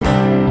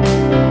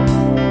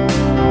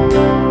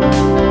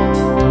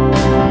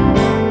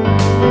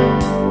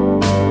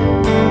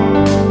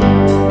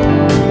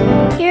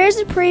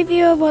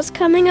what's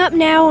coming up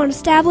now on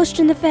Established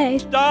in the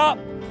Faith. Stop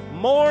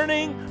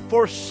mourning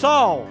for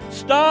Saul.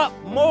 Stop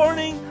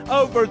mourning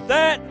over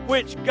that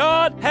which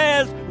God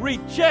has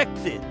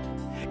rejected.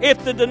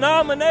 If the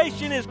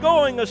denomination is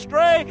going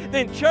astray,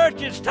 then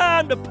church, it's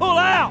time to pull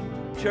out.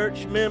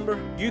 Church member,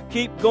 you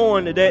keep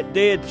going to that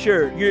dead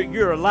church.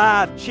 You're a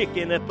live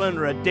chicken up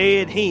under a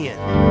dead hen.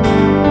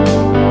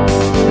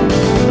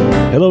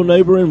 Hello,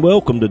 neighbor, and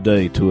welcome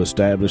today to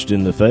Established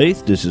in the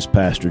Faith. This is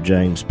Pastor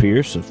James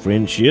Pierce of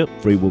Friendship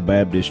Free Will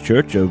Baptist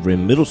Church over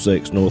in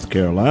Middlesex, North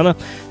Carolina,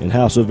 and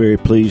how so very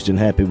pleased and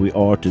happy we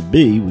are to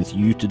be with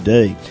you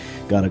today.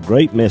 Got a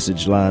great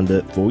message lined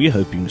up for you.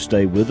 Hope you can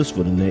stay with us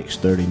for the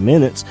next 30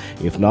 minutes.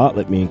 If not,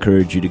 let me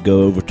encourage you to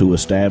go over to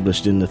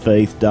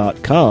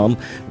establishedinthefaith.com.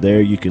 There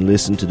you can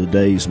listen to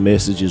today's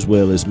message as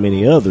well as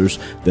many others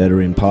that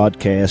are in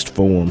podcast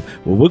form.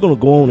 Well, we're going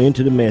to go on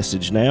into the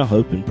message now.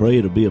 Hope and pray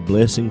it'll be a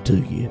blessing to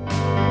you.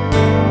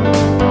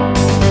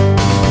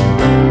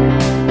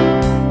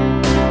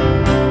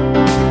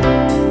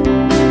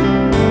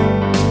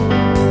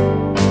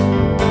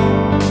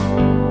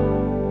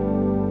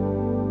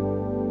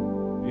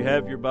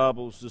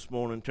 Bibles this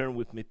morning, turn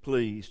with me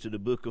please to the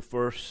book of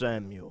 1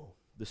 Samuel,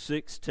 the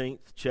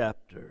 16th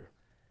chapter.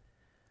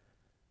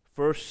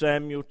 1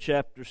 Samuel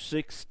chapter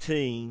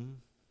 16,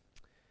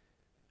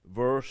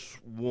 verse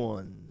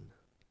 1.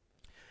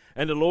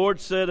 And the Lord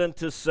said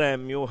unto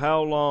Samuel,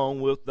 How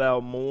long wilt thou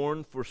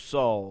mourn for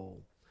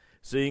Saul,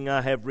 seeing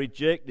I have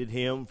rejected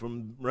him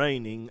from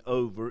reigning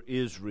over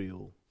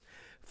Israel?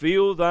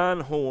 Fill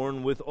thine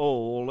horn with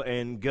oil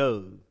and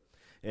go.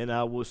 And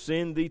I will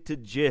send thee to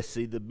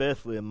Jesse the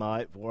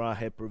Bethlehemite, for I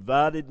have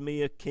provided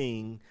me a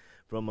king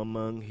from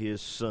among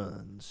his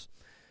sons.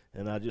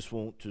 And I just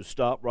want to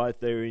stop right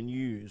there and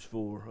use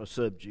for a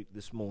subject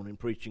this morning,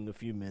 preaching a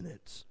few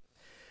minutes.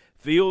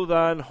 Fill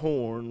thine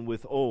horn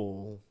with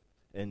oil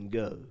and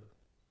go.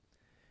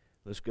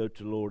 Let's go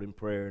to the Lord in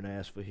prayer and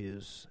ask for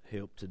His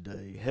help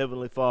today.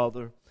 Heavenly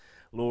Father,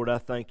 Lord, I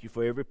thank you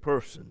for every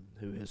person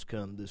who has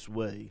come this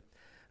way.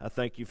 I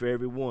thank you for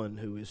everyone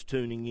who is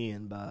tuning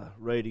in by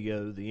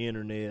radio, the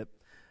internet,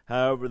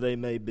 however they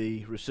may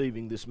be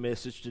receiving this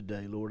message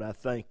today. Lord, I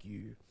thank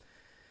you.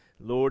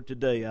 Lord,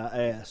 today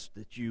I ask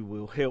that you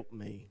will help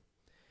me.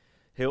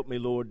 Help me,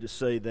 Lord, to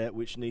say that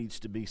which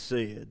needs to be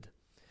said.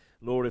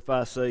 Lord, if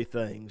I say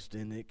things,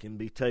 then it can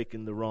be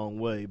taken the wrong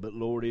way. But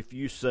Lord, if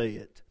you say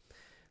it,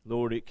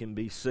 Lord, it can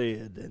be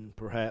said and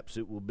perhaps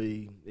it will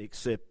be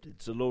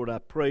accepted. So Lord, I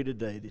pray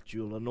today that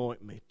you'll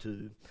anoint me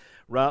to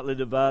rightly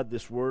divide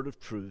this word of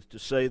truth, to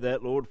say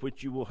that, Lord,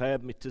 which you will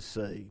have me to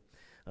say.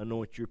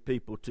 Anoint your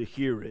people to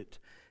hear it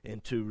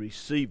and to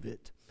receive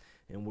it.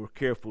 And we're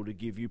careful to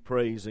give you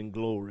praise and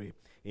glory.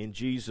 In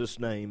Jesus'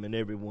 name, and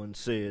everyone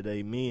said,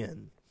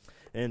 Amen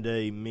and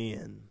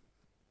amen.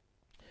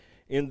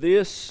 In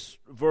this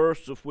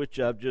verse of which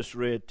I've just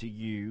read to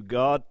you,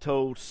 God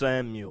told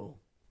Samuel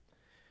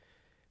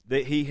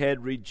that he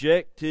had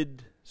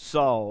rejected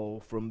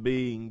Saul from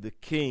being the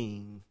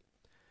king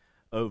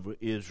over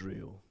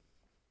Israel.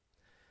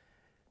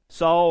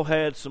 Saul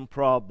had some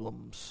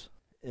problems,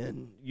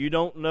 and you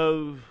don't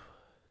know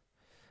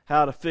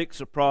how to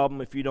fix a problem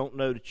if you don't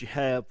know that you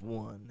have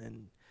one.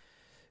 And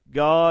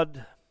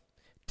God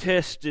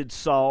tested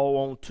Saul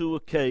on 2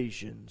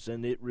 occasions,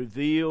 and it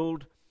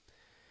revealed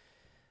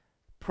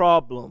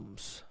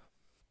problems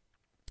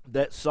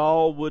that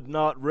Saul would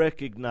not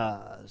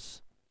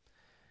recognize.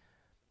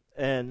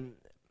 And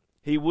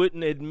he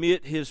wouldn't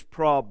admit his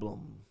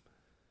problem.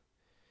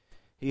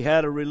 He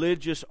had a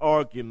religious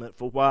argument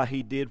for why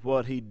he did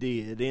what he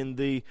did. In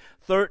the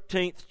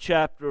 13th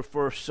chapter of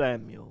 1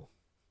 Samuel,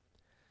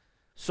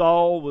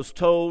 Saul was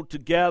told to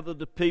gather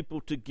the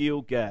people to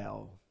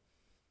Gilgal,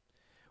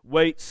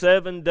 wait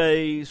 7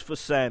 days for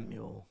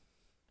Samuel.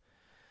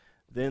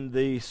 Then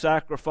the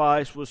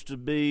sacrifice was to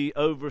be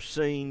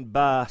overseen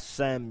by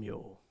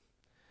Samuel.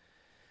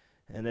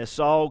 And as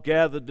Saul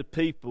gathered the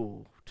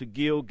people to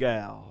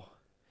Gilgal,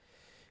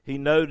 he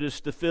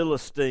noticed the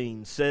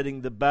Philistines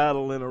setting the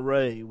battle in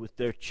array with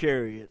their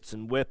chariots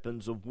and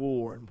weapons of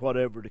war and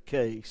whatever the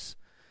case.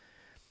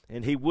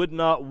 And he would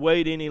not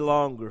wait any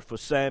longer for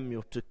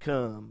Samuel to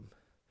come.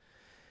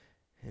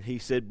 And he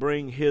said,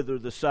 Bring hither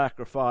the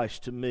sacrifice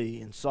to me.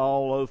 And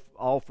Saul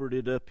offered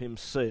it up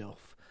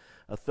himself,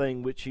 a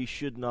thing which he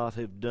should not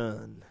have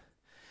done.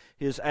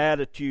 His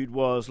attitude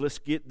was, let's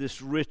get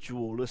this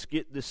ritual, let's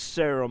get this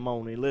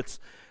ceremony, let's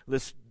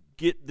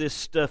get this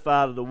stuff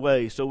out of the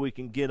way so we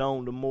can get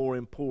on to more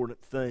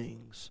important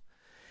things.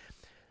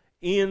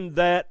 In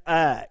that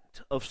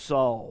act of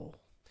Saul,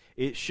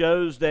 it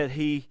shows that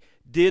he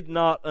did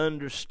not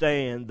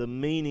understand the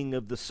meaning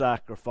of the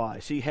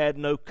sacrifice. He had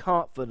no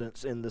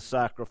confidence in the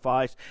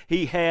sacrifice.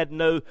 He had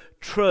no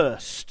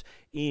trust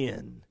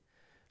in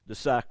the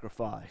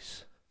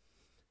sacrifice.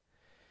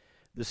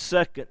 The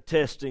second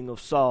testing of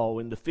Saul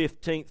in the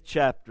 15th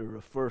chapter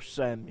of 1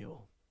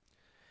 Samuel.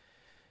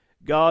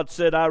 God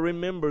said, I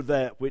remember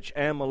that which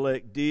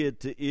Amalek did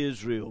to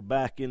Israel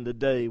back in the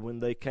day when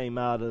they came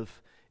out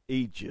of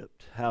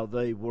Egypt, how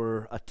they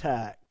were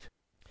attacked.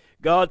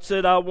 God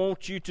said, I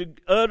want you to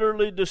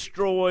utterly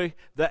destroy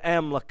the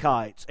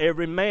Amalekites.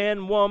 Every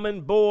man,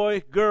 woman,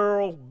 boy,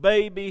 girl,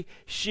 baby,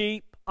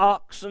 sheep,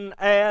 oxen,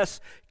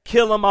 ass,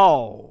 kill them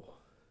all.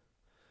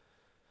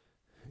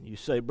 You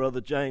say,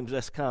 Brother James,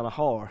 that's kind of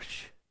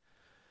harsh.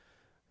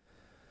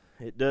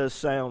 It does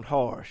sound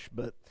harsh,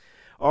 but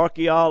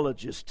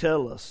archaeologists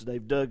tell us,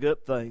 they've dug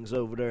up things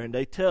over there, and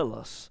they tell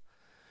us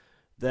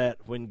that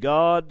when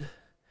God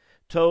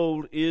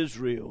told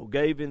Israel,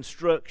 gave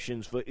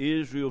instructions for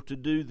Israel to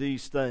do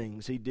these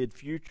things, He did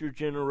future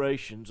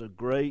generations a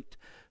great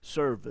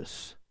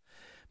service,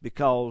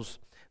 because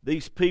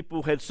these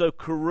people had so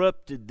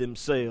corrupted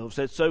themselves,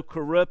 had so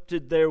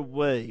corrupted their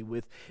way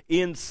with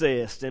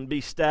incest and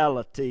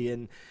bestiality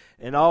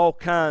and all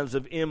kinds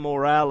of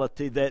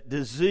immorality, that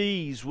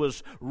disease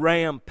was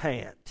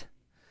rampant.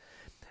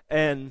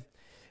 And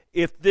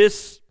if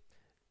this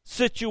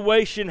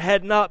situation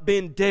had not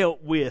been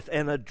dealt with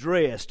and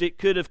addressed, it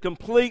could have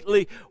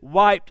completely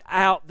wiped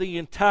out the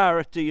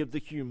entirety of the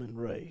human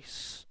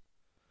race.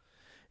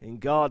 And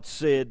God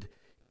said,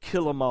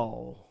 kill them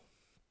all.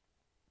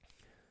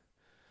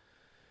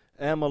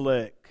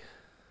 Amalek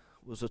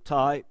was a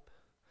type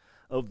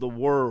of the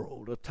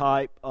world, a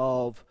type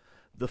of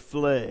the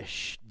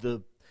flesh,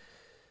 the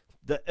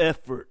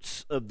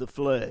efforts of the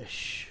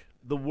flesh,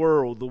 the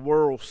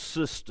world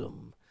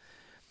system.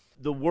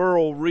 The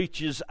world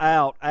reaches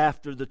out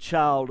after the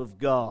child of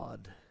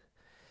God.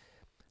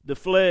 The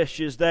flesh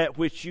is that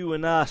which you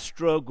and I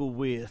struggle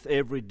with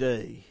every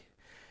day,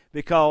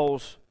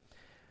 because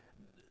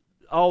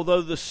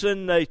although the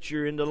sin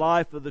nature in the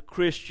life of the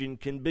Christian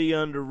can be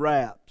under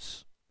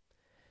wraps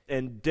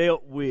and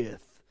dealt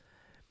with,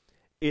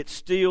 it's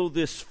still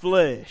this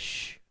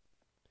flesh,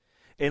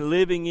 and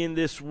living in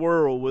this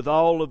world with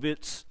all of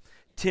its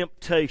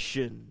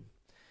temptation.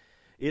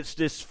 It's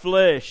this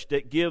flesh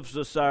that gives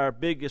us our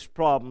biggest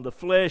problem. The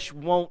flesh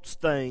wants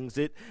things.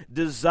 It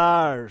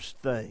desires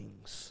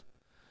things.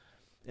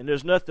 And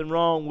there's nothing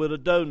wrong with a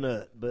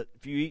donut, but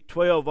if you eat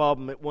 12 of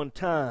them at one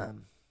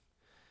time.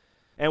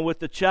 And with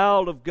the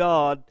child of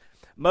God,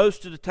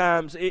 most of the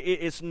times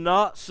it's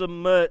not so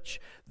much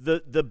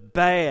the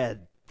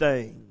bad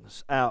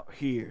things out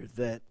here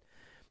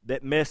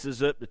that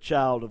messes up the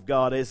child of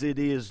God as it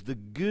is the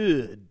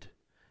good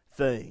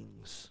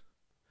things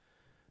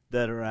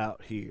that are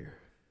out here.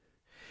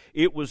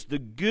 It was the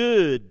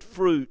good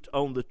fruit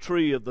on the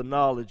tree of the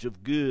knowledge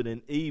of good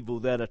and evil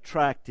that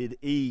attracted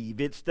Eve.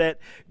 It's that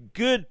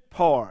good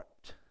part.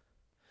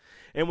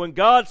 And when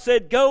God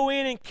said, go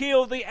in and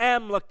kill the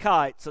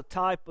Amalekites, a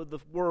type of the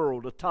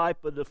world, a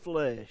type of the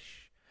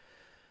flesh,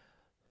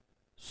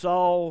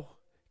 Saul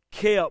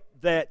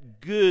kept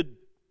that good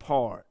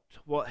part,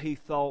 what he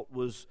thought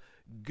was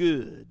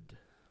good.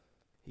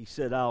 He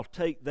said, I'll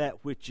take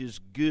that which is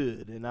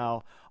good and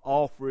I'll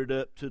offer it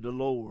up to the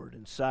Lord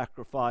and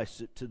sacrifice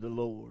it to the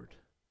Lord.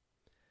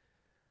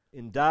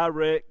 In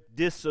direct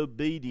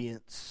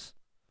disobedience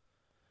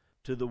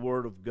to the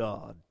Word of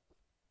God.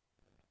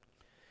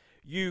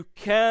 You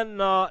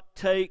cannot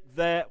take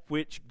that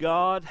which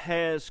God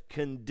has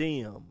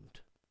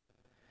condemned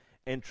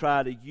and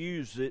try to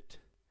use it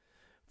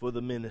for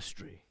the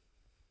ministry.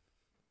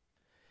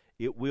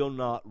 It will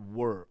not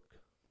work.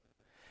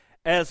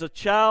 As a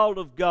child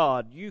of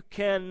God, you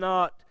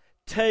cannot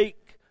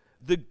take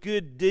the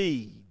good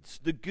deeds,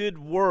 the good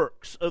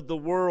works of the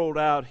world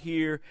out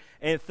here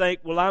and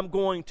think, well, I'm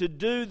going to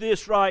do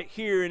this right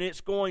here and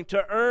it's going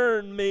to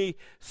earn me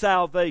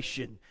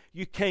salvation.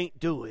 You can't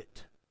do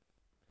it.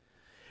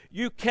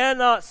 You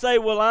cannot say,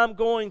 well, I'm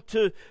going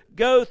to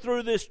go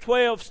through this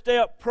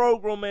 12-step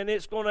program and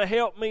it's going to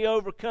help me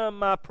overcome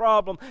my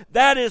problem.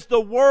 That is the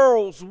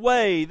world's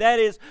way. That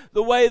is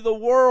the way the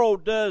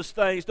world does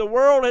things. The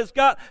world has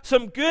got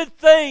some good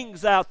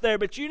things out there,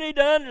 but you need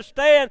to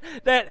understand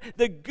that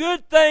the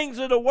good things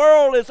of the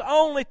world is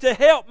only to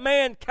help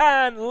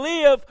mankind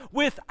live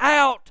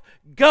without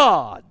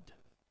God.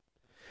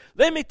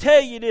 Let me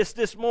tell you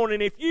this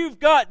morning. If you've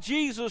got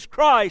Jesus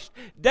Christ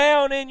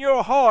down in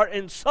your heart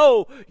and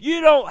soul, you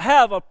don't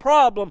have a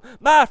problem.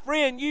 My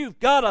friend, you've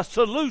got a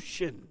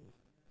solution.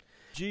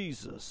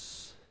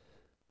 Jesus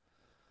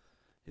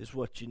is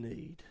what you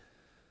need.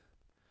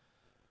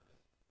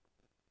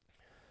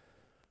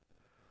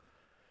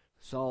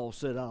 Saul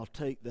said, I'll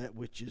take that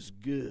which is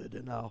good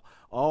and I'll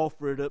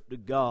offer it up to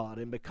God.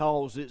 And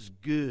because it's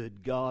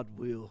good, God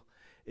will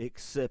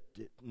accept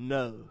it.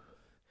 No.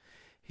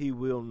 He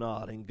will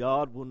not, and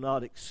God will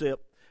not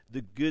accept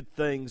the good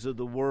things of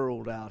the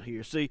world out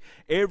here. See,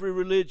 every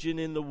religion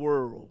in the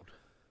world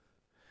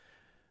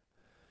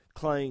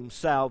claims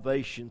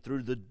salvation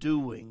through the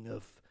doing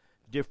of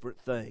different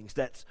things.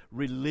 That's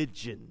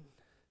religion.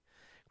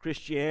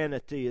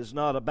 Christianity is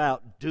not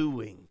about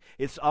doing.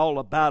 It's all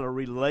about a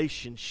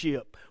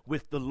relationship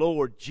with the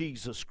Lord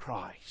Jesus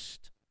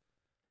Christ.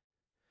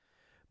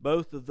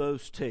 Both of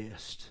those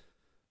tests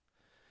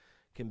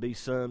can be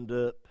summed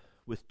up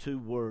with two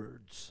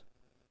words.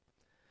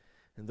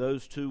 And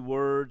those two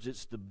words,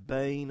 it's the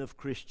bane of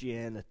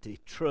Christianity: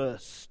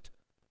 trust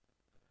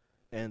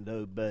and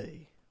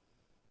obey.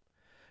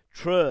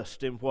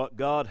 Trust in what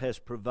God has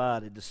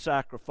provided, the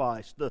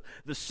sacrifice.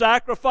 The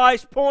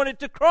sacrifice pointed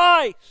to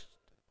Christ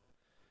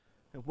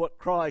and what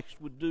Christ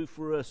would do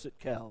for us at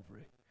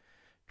Calvary.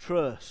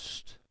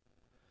 Trust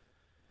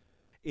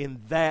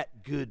in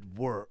that good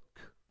work.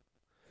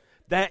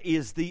 That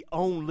is the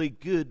only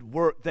good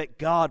work that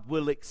God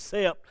will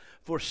accept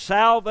for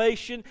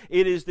salvation.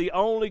 It is the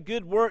only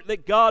good work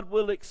that God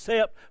will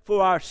accept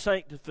for our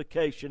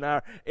sanctification,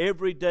 our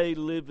everyday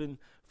living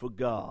for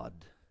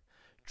God.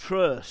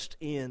 Trust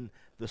in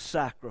the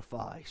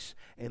sacrifice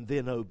and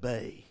then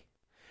obey.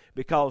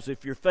 Because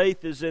if your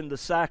faith is in the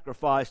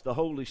sacrifice, the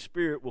Holy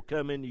Spirit will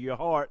come into your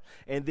heart,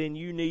 and then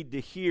you need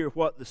to hear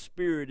what the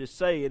Spirit is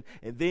saying,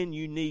 and then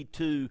you need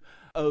to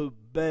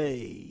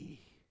obey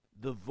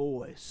the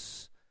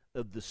voice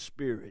of the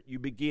Spirit. You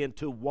begin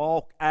to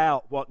walk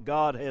out what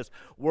God has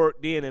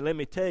worked in. And let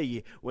me tell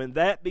you, when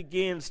that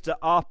begins to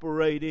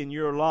operate in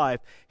your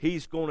life,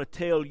 He's going to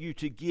tell you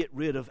to get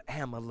rid of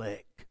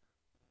Amalek.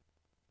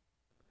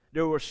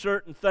 There were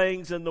certain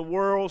things in the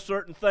world,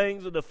 certain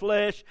things in the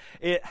flesh.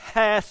 It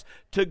has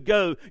to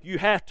go. You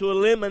have to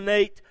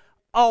eliminate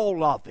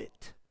all of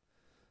it.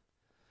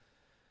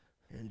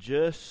 And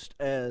just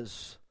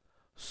as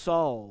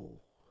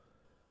Saul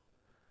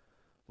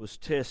was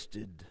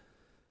tested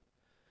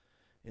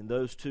in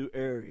those two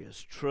areas,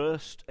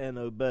 trust and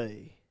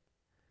obey,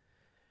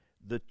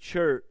 the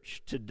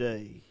church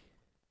today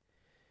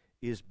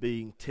is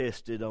being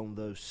tested on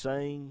those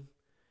same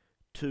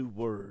two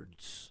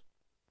words.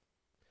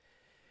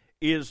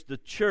 Is the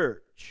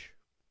church,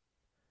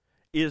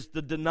 is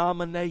the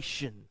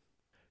denomination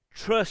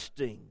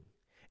trusting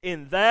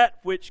in that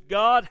which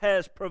God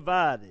has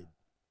provided,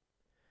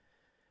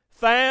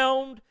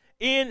 found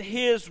in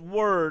His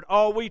Word?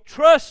 Are we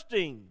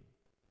trusting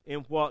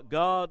in what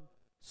God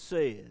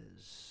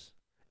says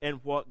and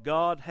what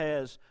God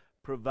has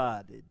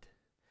provided?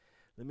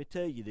 Let me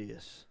tell you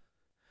this.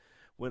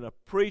 When a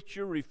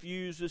preacher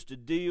refuses to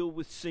deal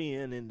with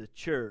sin in the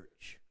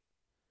church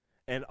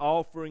and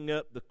offering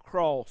up the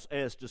cross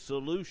as the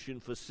solution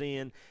for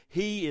sin,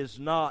 he is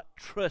not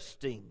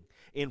trusting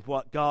in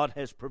what God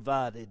has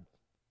provided.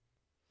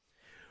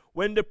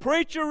 When the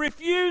preacher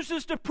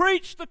refuses to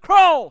preach the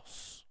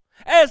cross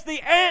as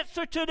the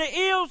answer to the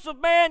ills of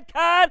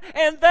mankind,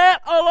 and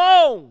that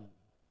alone,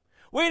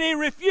 when he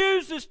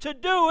refuses to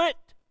do it,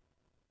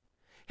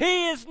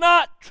 he is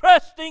not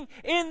trusting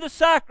in the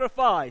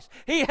sacrifice.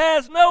 He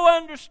has no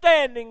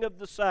understanding of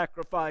the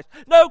sacrifice,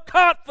 no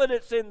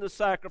confidence in the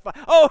sacrifice.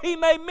 Oh, he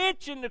may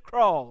mention the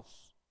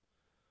cross,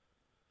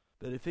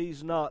 but if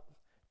he's not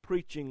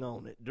preaching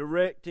on it,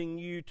 directing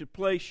you to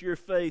place your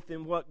faith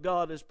in what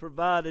God has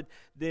provided,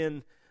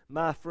 then,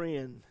 my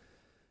friend,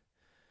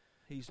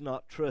 he's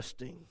not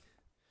trusting.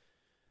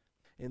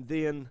 And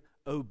then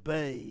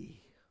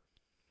obey.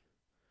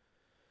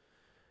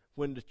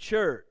 When the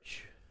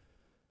church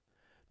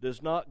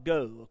does not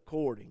go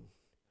according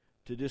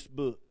to this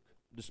book,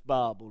 this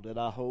Bible that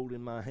I hold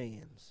in my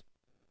hands,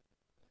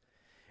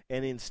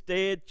 and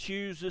instead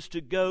chooses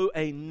to go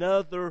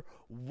another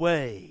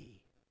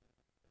way,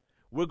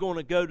 we're going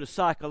to go the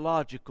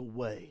psychological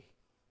way.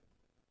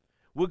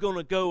 We're going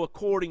to go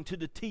according to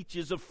the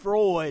teachings of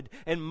Freud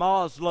and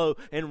Maslow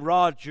and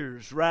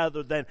Rogers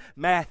rather than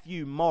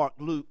Matthew, Mark,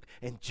 Luke,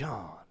 and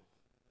John.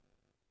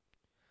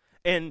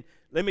 And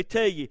let me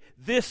tell you,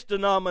 this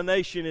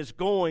denomination is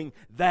going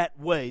that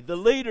way. The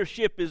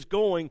leadership is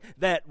going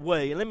that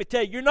way. And let me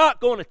tell you, you're not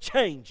going to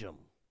change them.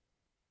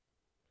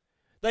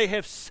 They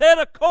have set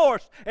a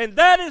course, and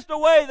that is the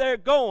way they're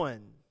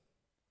going.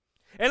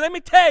 And let me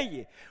tell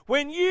you,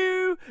 when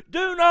you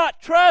do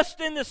not trust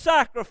in the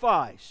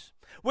sacrifice,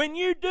 when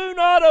you do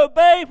not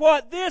obey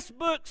what this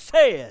book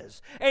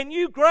says, and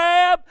you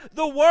grab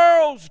the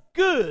world's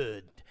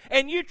good,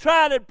 and you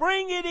try to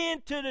bring it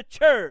into the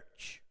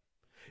church,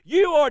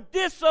 you are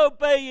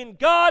disobeying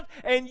God,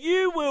 and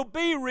you will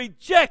be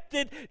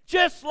rejected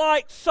just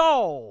like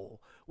Saul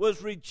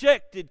was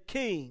rejected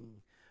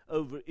king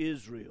over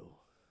Israel.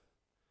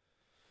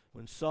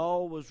 When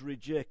Saul was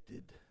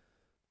rejected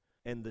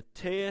and the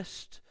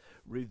test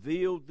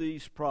revealed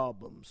these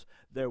problems,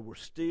 there were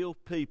still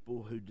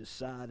people who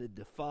decided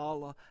to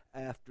follow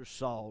after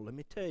Saul. Let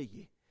me tell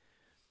you,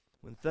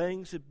 when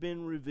things have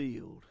been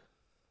revealed,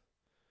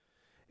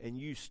 and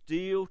you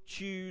still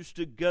choose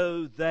to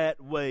go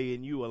that way,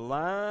 and you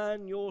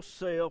align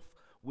yourself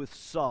with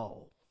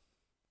Saul,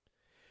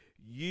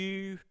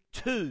 you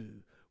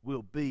too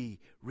will be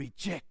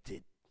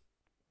rejected.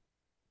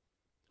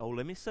 Oh,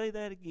 let me say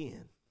that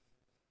again.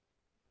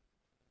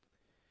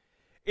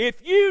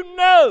 If you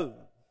know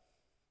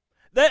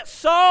that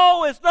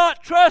Saul is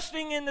not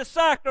trusting in the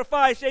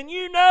sacrifice, and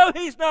you know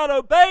he's not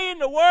obeying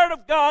the Word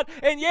of God,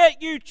 and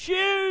yet you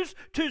choose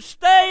to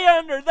stay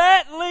under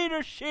that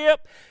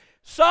leadership,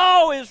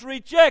 Saul is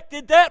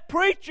rejected, that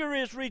preacher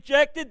is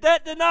rejected,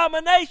 that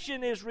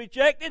denomination is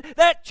rejected,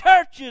 that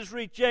church is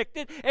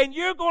rejected, and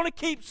you're going to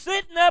keep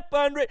sitting up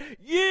under it.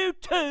 You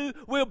too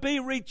will be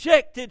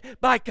rejected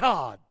by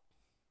God.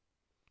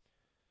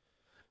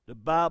 The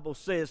Bible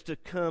says to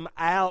come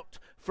out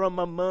from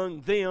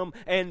among them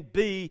and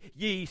be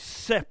ye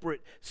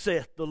separate,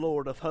 saith the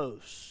Lord of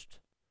hosts.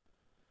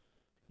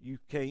 You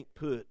can't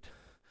put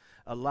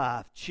a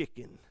live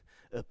chicken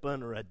up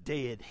under a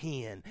dead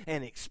hen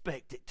and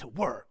expect it to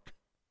work.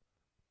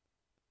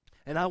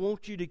 And I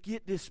want you to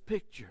get this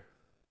picture.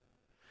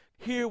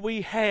 Here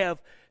we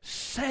have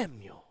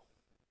Samuel,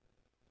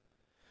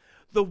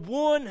 the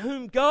one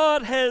whom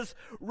God has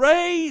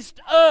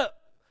raised up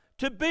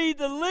to be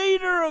the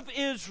leader of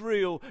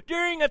Israel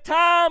during a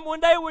time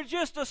when they were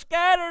just a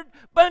scattered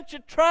bunch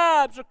of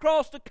tribes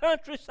across the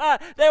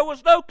countryside. There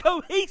was no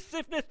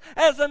cohesiveness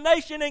as a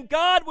nation, and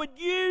God would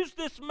use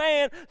this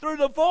man through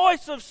the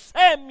voice of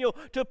Samuel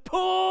to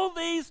pull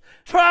these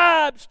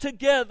tribes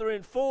together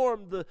and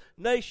form the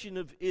nation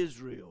of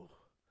Israel.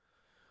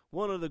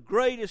 One of the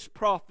greatest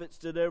prophets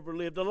that ever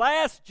lived, the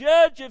last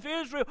judge of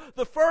Israel,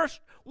 the first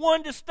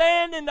one to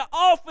stand in the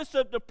office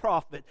of the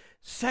prophet,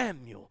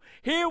 Samuel.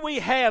 Here we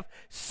have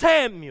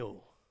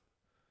Samuel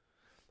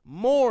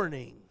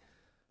mourning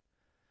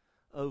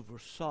over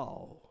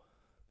Saul.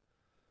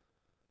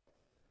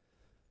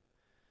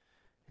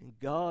 And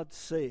God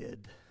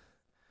said,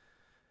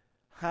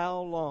 how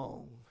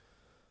long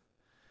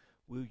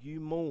will you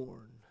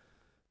mourn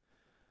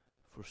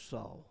for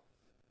Saul?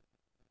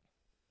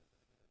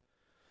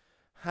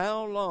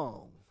 How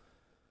long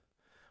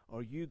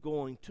are you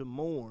going to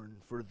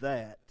mourn for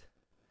that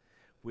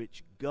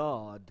which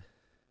God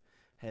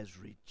has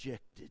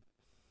rejected?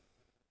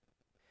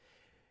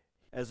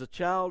 As a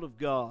child of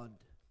God,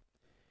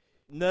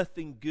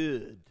 nothing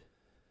good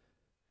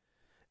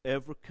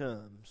ever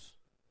comes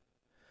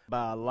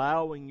by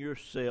allowing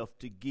yourself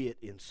to get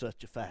in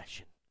such a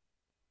fashion.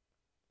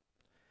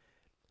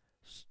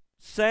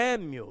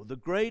 Samuel, the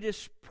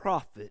greatest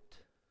prophet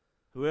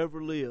who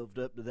ever lived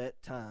up to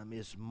that time,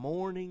 is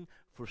mourning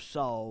for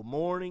Saul,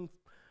 mourning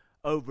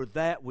over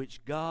that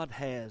which God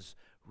has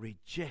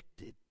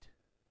rejected.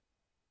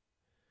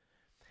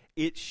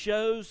 It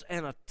shows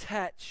an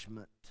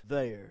attachment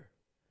there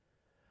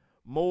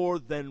more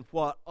than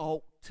what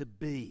ought to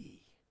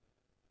be.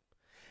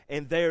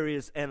 And there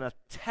is an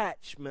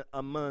attachment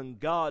among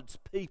God's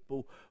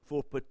people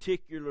for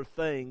particular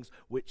things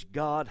which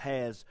God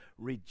has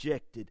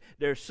rejected.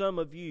 There's some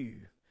of you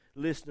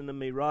listening to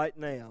me right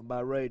now by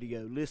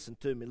radio. Listen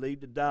to me.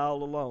 Leave the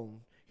dial alone.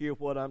 Hear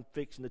what I'm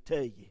fixing to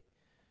tell you.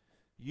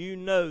 You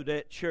know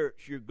that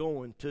church you're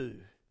going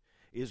to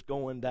is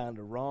going down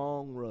the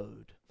wrong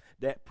road.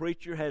 That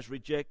preacher has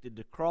rejected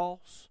the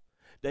cross.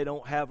 They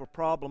don't have a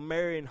problem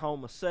marrying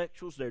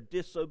homosexuals. They're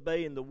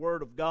disobeying the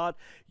Word of God.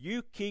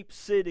 You keep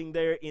sitting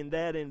there in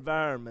that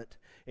environment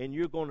and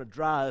you're going to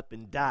dry up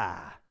and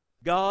die.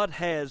 God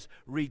has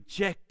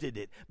rejected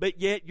it. But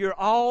yet you're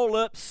all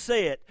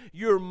upset.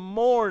 You're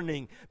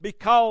mourning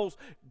because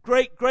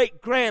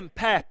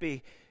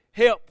great-great-grandpappy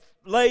helped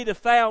lay the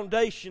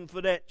foundation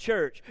for that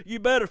church. You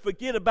better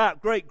forget about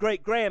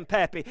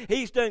great-great-grandpappy.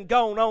 He's done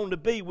gone on to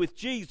be with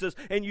Jesus,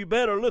 and you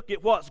better look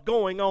at what's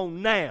going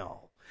on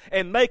now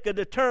and make a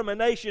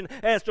determination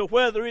as to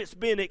whether it's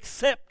been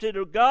accepted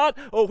of God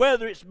or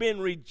whether it's been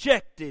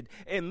rejected,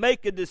 and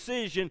make a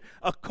decision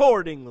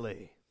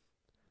accordingly.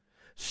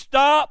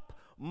 Stop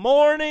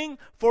mourning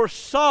for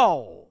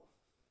Saul.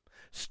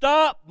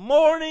 Stop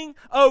mourning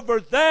over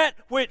that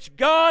which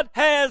God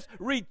has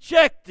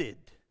rejected.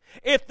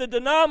 If the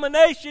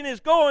denomination is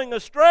going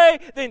astray,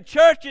 then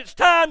church, it's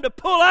time to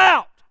pull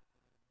out.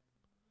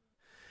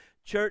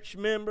 Church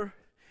member,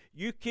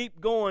 you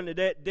keep going to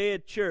that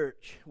dead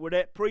church where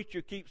that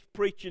preacher keeps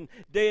preaching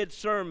dead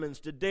sermons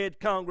to dead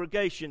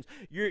congregations.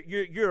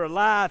 You're a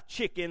live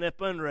chicken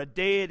up under a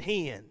dead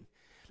hen.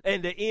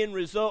 And the end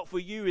result for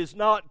you is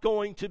not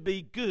going to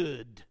be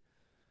good.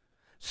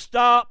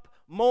 Stop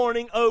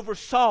mourning over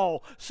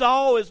Saul.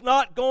 Saul is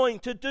not going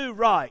to do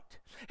right.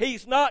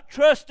 He's not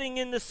trusting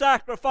in the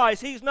sacrifice.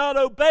 He's not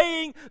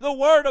obeying the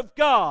Word of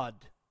God.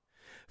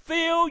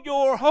 Fill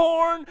your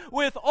horn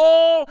with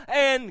oil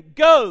and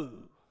go.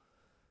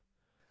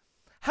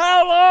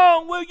 How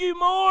long will you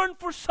mourn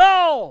for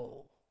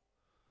Saul?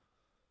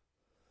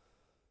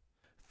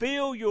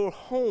 Fill your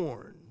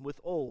horn with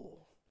oil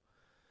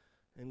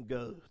and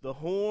go. The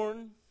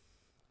horn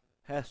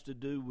has to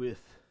do with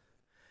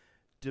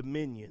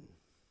dominion.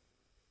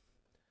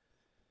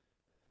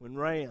 When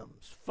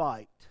rams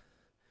fight,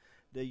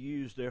 they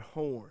use their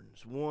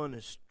horns. One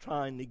is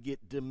trying to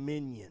get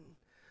dominion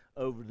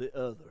over the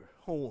other.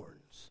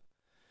 Horns.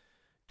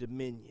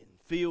 Dominion.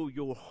 Fill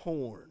your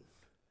horn.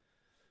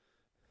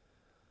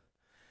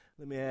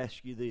 Let me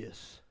ask you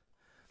this.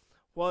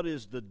 What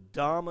is the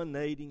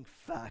dominating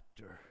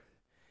factor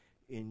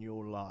in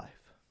your life?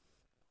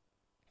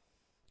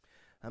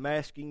 I'm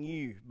asking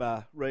you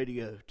by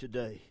radio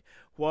today,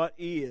 what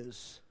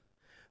is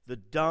the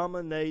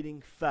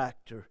dominating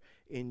factor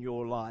in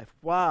your life?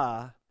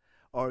 Why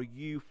are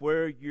you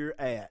where you're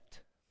at?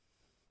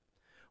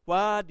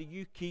 Why do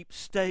you keep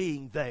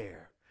staying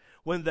there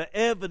when the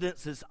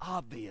evidence is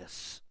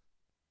obvious?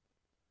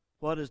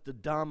 What is the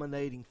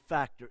dominating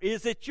factor?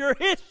 Is it your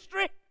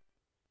history?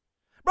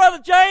 Brother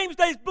Brother James,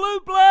 there's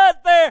blue blood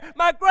there.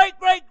 My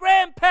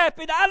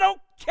great-great-grandpappy. I don't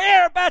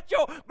care about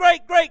your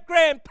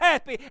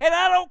great-great-grandpappy, and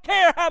I don't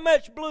care how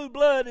much blue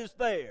blood is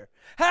there.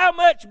 How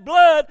much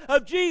blood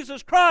of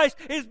Jesus Christ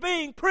is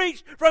being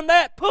preached from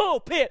that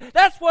pulpit.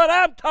 That's what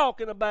I'm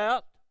talking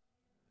about.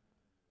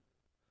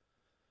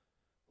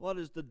 What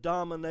is the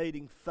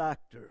dominating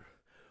factor?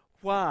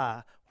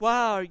 Why?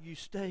 Why are you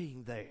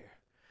staying there?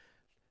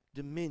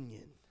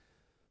 Dominion.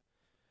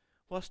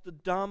 What's the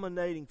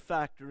dominating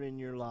factor in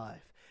your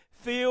life?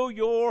 Fill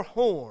your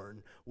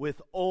horn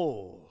with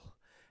oil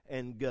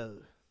and go.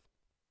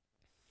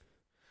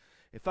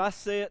 If I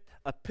set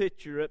a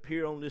pitcher up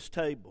here on this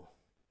table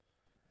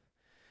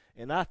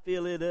and I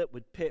fill it up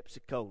with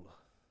Pepsi-Cola,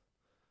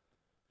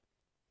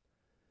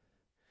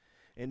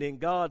 and then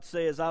God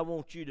says, I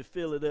want you to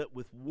fill it up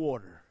with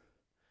water.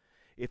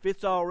 If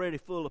it's already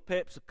full of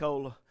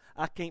Pepsi-Cola,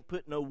 I can't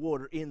put no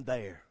water in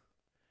there.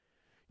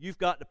 You've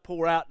got to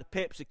pour out the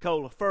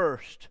Pepsi-Cola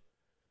first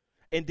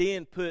and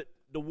then put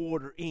the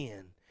water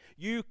in.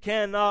 You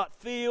cannot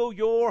fill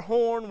your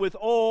horn with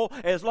oil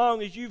as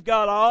long as you've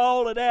got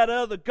all of that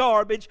other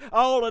garbage,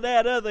 all of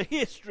that other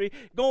history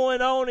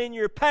going on in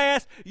your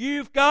past.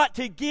 You've got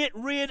to get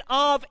rid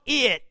of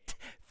it.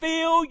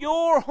 Fill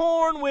your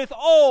horn with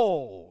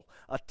oil,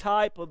 a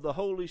type of the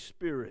Holy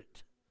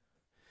Spirit.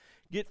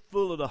 Get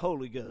full of the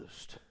Holy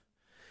Ghost.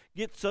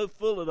 Get so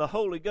full of the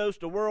Holy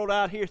Ghost, the world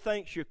out here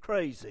thinks you're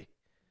crazy.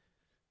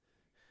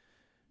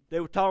 They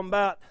were talking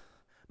about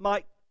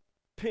Mike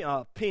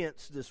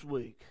Pence this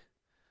week.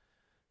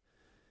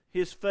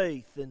 His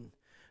faith in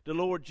the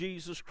Lord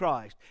Jesus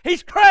Christ.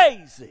 He's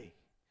crazy.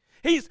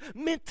 He's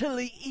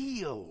mentally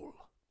ill.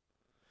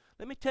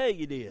 Let me tell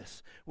you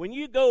this. When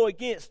you go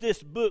against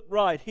this book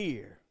right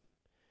here,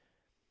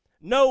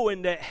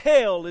 knowing that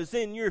hell is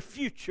in your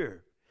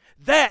future,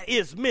 that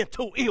is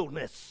mental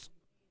illness.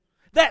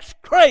 That's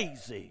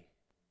crazy.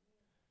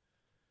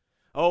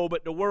 Oh,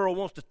 but the world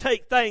wants to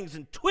take things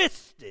and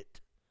twist it.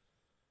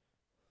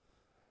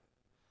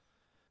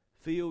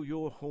 Fill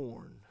your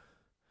horn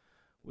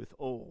with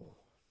oil,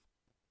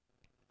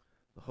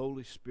 the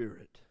Holy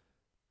Spirit,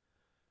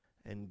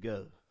 and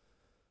go.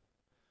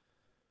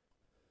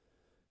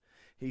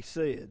 He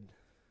said,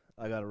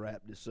 I got to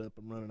wrap this up.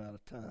 I'm running out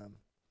of time.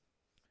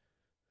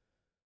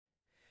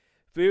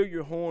 Fill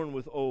your horn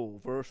with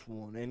oil, verse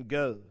 1, and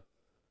go.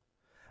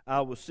 I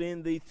will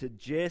send thee to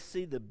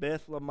Jesse the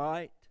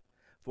Bethlehemite,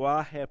 for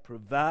I have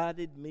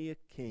provided me a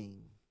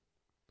king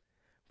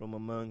from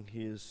among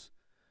his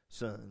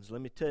sons.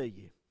 Let me tell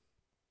you.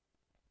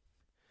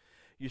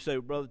 You say,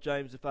 well, Brother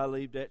James, if I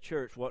leave that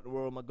church, what in the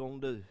world am I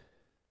going to do?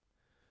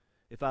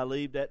 If I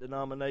leave that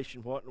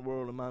denomination, what in the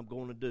world am I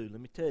going to do? Let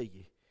me tell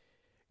you.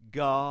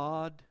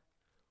 God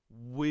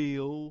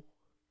will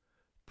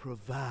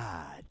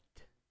provide.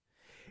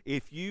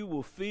 If you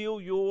will fill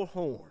your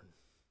horn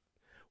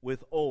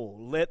with oil,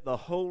 let the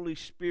Holy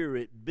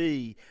Spirit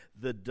be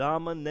the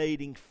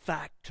dominating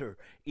factor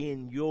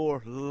in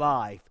your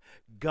life.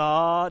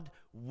 God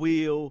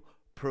will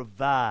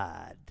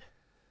provide.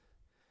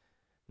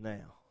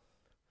 Now,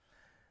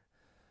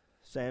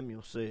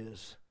 Samuel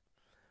says,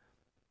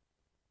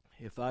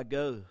 if I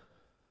go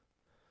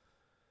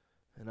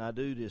and I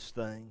do this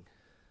thing,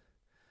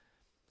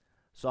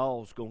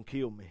 Saul's going to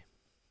kill me.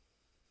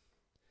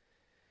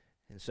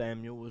 And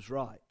Samuel was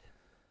right.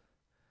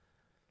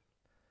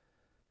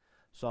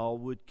 Saul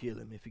would kill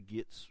him if he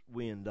gets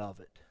wind of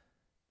it.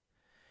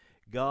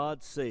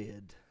 God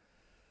said,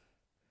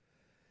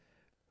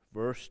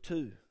 verse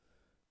 2,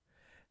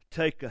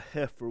 take a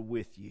heifer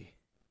with you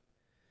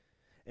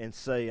and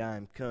say, I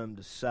am come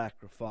to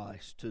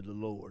sacrifice to the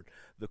Lord.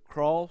 The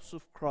cross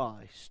of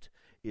Christ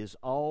is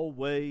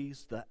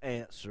always the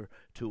answer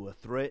to a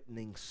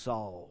threatening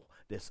Saul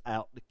that's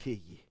out to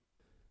kill you.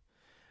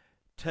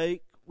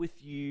 Take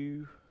with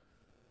you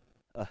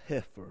a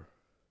heifer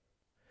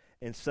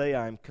and say,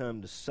 I am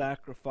come to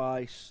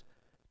sacrifice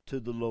to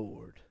the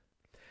Lord.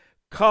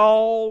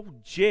 Call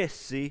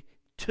Jesse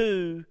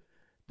to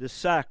the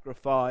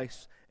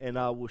sacrifice, and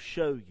I will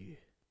show you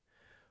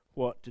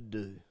what to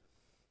do.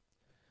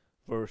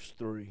 Verse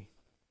 3.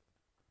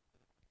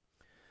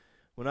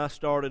 When I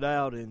started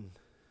out in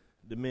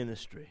the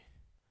ministry,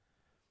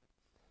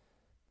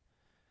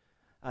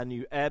 I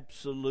knew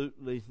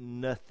absolutely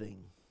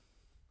nothing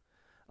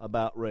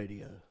about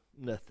radio.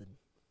 Nothing.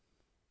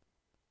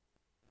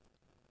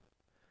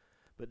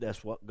 But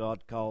that's what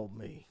God called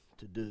me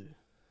to do.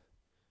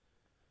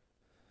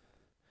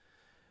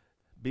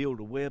 Build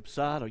a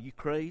website? Are you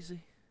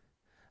crazy?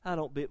 I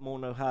don't bit more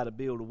know how to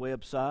build a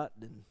website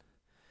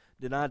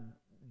than I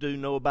do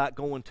know about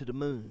going to the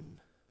moon.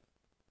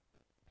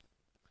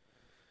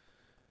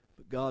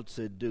 But God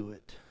said, do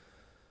it.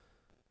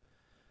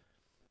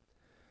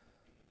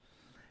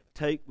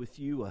 Take with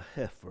you a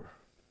heifer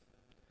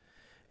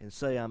and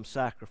say, I'm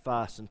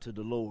sacrificing to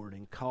the Lord,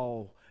 and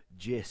call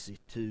Jesse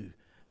to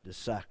the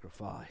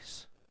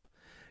sacrifice.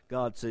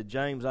 God said,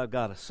 James, I've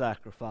got a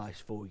sacrifice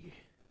for you.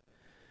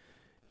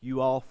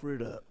 You offer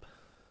it up.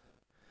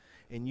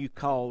 and you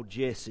call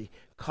Jesse,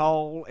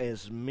 call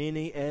as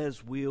many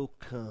as will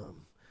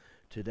come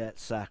to that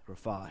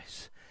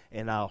sacrifice,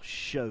 and I'll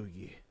show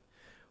you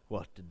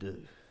what to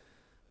do.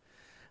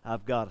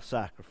 I've got a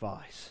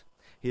sacrifice.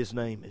 His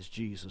name is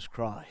Jesus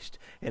Christ,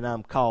 and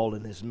I'm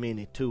calling as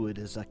many to it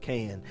as I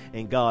can.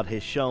 And God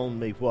has shown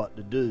me what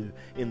to do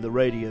in the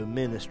radio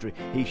ministry.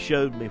 He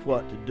showed me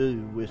what to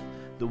do with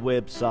the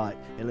website.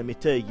 And let me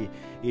tell you,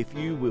 if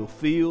you will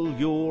fill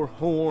your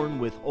horn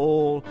with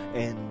oil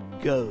and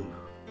go,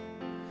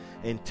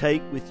 and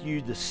take with you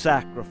the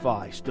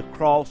sacrifice, the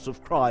cross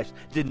of Christ,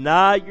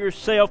 deny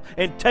yourself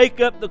and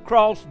take up the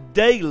cross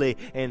daily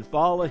and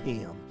follow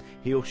Him,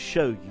 He'll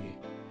show you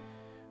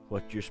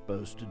what you're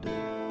supposed to do.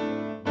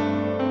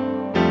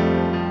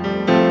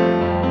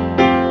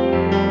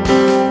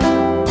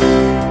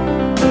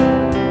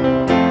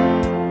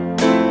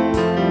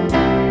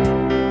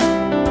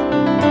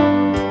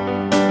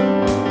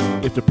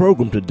 If the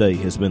program today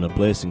has been a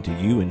blessing to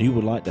you and you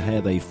would like to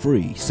have a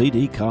free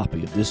CD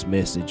copy of this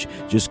message,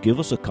 just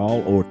give us a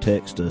call or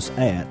text us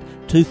at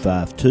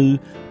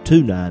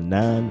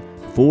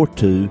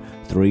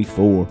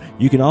 252-299-4234.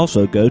 You can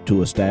also go to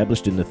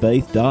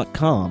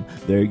establishedinthefaith.com.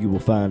 There you will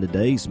find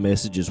today's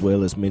message as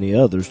well as many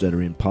others that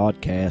are in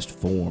podcast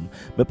form.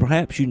 But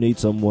perhaps you need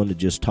someone to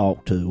just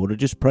talk to or to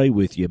just pray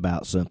with you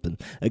about something.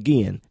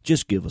 Again,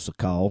 just give us a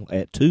call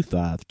at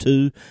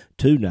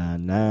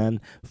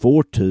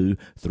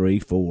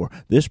 252-299-4234.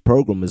 This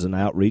program is an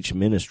outreach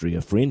ministry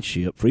of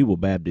Friendship Free Will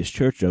Baptist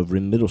Church over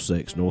in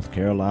Middlesex, North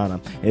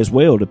Carolina. As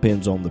well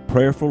depends on the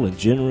prayerful and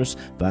generous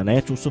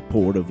financial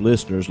support of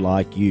listeners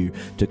like you.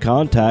 To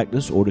contact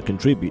us or to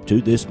contribute to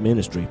this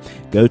ministry,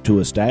 go to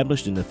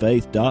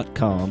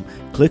establishedinthefaith.com,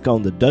 click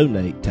on the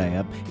Donate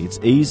tab. It's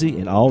easy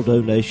and all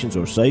donations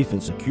are safe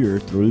and secure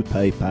through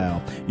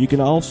PayPal. You can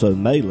also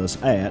mail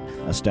us at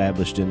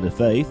Established in the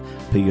Faith,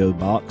 P.O.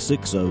 Box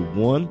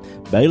 601,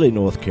 Bailey,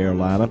 North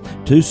Carolina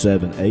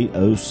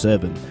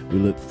 27807. We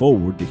look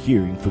forward to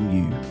hearing from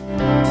you.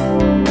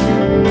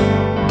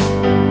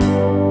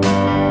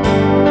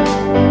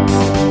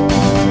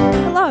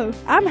 Hello,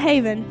 I'm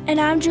Haven. And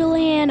I'm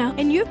Juliana.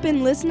 And you've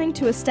been listening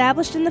to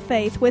Established in the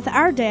Faith with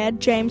our dad,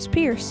 James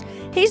Pierce.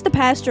 He's the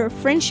pastor of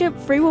Friendship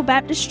Free Will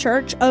Baptist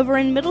Church over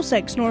in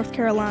Middlesex, North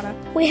Carolina.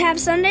 We have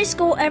Sunday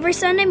school every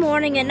Sunday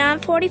morning at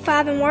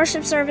 9:45 and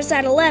worship service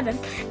at 11,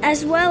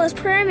 as well as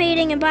prayer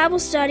meeting and Bible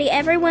study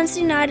every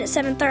Wednesday night at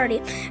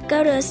 7:30.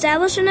 Go to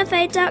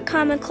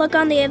establishedinthefaith.com and click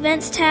on the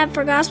events tab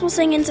for gospel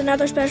singings and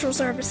other special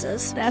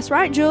services. That's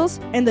right, Jules.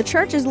 And the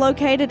church is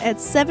located at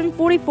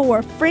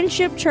 744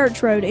 Friendship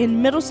Church Road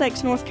in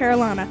Middlesex, North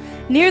Carolina,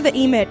 near the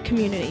EMED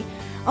community.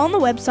 On the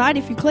website,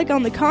 if you click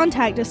on the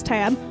Contact Us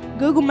tab,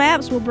 Google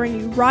Maps will bring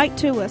you right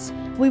to us.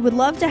 We would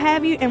love to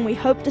have you, and we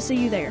hope to see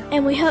you there.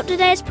 And we hope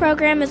today's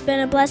program has been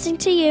a blessing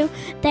to you.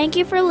 Thank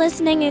you for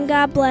listening, and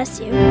God bless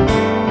you.